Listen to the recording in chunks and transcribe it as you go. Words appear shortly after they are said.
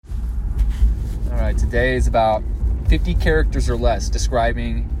right, today is about 50 characters or less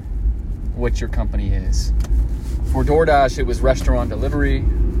describing what your company is. For DoorDash, it was restaurant delivery.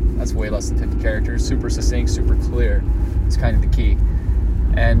 That's way less than 50 characters. Super succinct, super clear. It's kind of the key.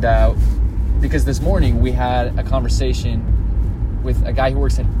 And because this morning we had a conversation with a guy who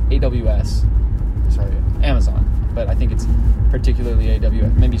works at Amazon, but I think it's particularly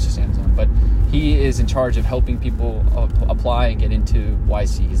AWS. Maybe it's just Amazon, but he is in charge of helping people apply and get into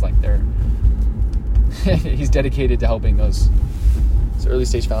YC. He's like he's dedicated to helping those early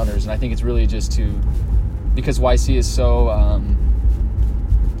stage founders, and I think it's really just because YC is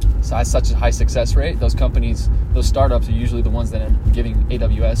has such a high success rate. Those companies, those startups are usually the ones that are giving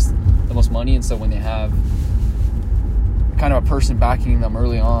AWS the most money, and so when they have kind of a person backing them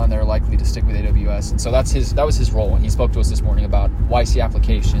early on, they're likely to stick with AWS. And so that was his role, and he spoke to us this morning about YC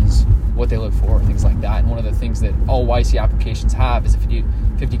applications, what they look for, things like that. And one of the things that all YC applications have is a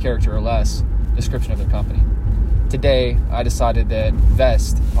 50 character or less description of their company. Today, I decided that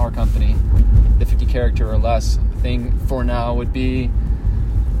Vest, our company, the 50 character or less thing for now would be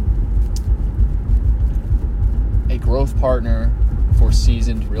a growth partner for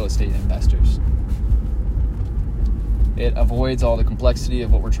seasoned real estate investors. It avoids all the complexity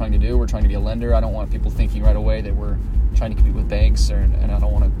of what we're trying to do. We're trying to be a lender. I don't want people thinking right away that we're trying to compete with banks, and I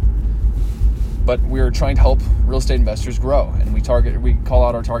don't want to. But we're trying to help real estate investors grow, and we call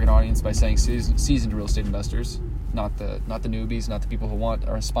out our target audience by saying seasoned real estate investors, not the newbies, not the people who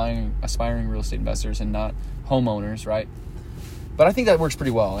are aspiring real estate investors, and not homeowners, right? But I think that works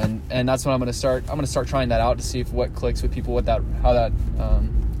pretty well, and that's what I'm going to start. I'm going to start trying that out to see what clicks with people, how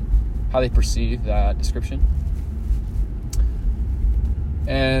they perceive that description.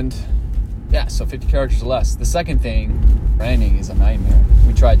 And yeah, so 50 characters or less. The second thing, branding is a nightmare.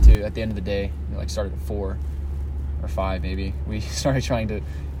 We tried to, at the end of the day, we started at 4 or 5 maybe. We started trying to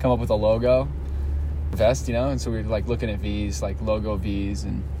come up with a logo, Vest, and so we were looking at V's, logo V's,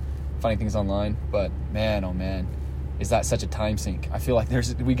 and finding things online. But man, oh man, is that such a time sink. I feel like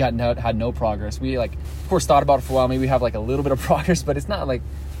we had no progress. We of course thought about it for a while. Maybe we have a little bit of progress, but it's not a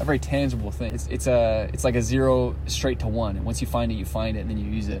very tangible thing. It's like a 0 straight to 1, and once you find it, and then you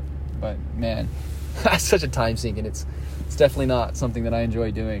use it. But man, that's such a time sink, and it's definitely not something that I enjoy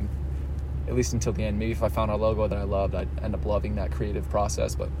doing, at least until the end. Maybe if I found a logo that I loved, I'd end up loving that creative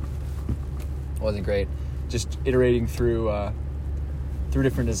process, but it wasn't great. Just iterating through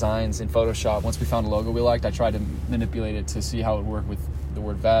different designs in Photoshop. Once we found a logo we liked, I tried to manipulate it to see how it would work with the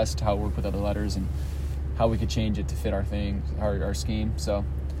word Vest, how it would work with other letters, and how we could change it to fit our scheme. So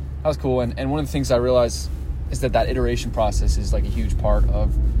that was cool. And one of the things I realized is that iteration process is a huge part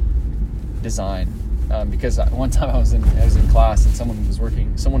of design. Because one time I was in class, and someone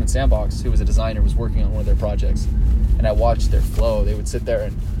in Sandbox who was a designer was working on one of their projects, and I watched their flow. They would sit there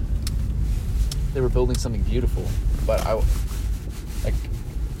and they were building something beautiful, but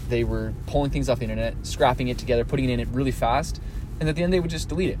they were pulling things off the internet, scrapping it together, putting it in it really fast, and at the end they would just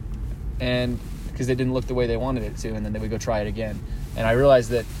delete it, and because it didn't look the way they wanted it to, and then they would go try it again. And I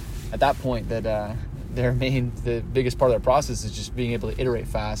realized that at that point that the biggest part of their process is just being able to iterate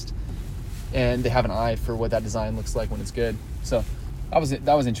fast, and they have an eye for what that design looks like when it's good. So that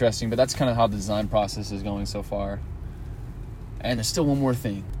was interesting, but that's kind of how the design process is going so far. And there's still one more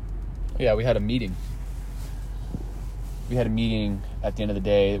thing. Yeah, we had a meeting. At the end of the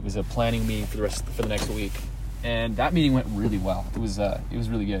day. It was a planning meeting for the next week, and that meeting went really well. It was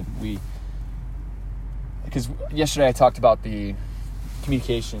really good. Because yesterday I talked about the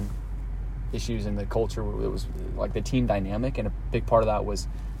communication issues and the culture. It was the team dynamic, and a big part of that was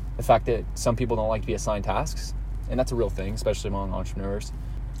the fact that some people don't like to be assigned tasks, and that's a real thing, especially among entrepreneurs.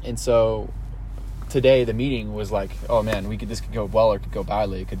 And so today the meeting was oh man, this could go well or it could go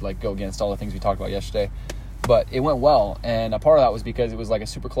badly. It could go against all the things we talked about yesterday. But it went well, and a part of that was because it was a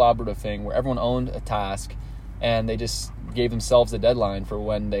super collaborative thing where everyone owned a task, and they just gave themselves a deadline for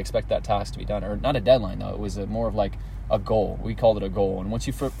when they expect that task to be done. Or not a deadline, though. It was more of a goal. We called it a goal. And once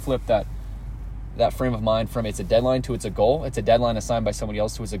you flip that frame of mind from it's a deadline to it's a goal, it's a deadline assigned by somebody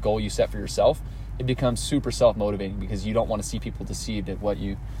else to it's a goal you set for yourself, it becomes super self-motivating because you don't want to see people deceived at what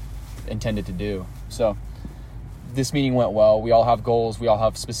you intended to do. So this meeting went well. We all have goals. We all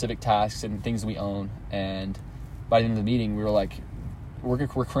have specific tasks and things we own. And by the end of the meeting, we were we're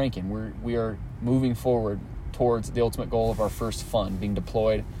cranking. We are moving forward towards the ultimate goal of our first fund being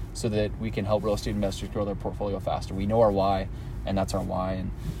deployed so that we can help real estate investors grow their portfolio faster. We know our why, and that's our why.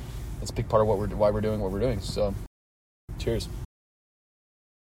 And that's a big part of why we're doing what we're doing. So cheers.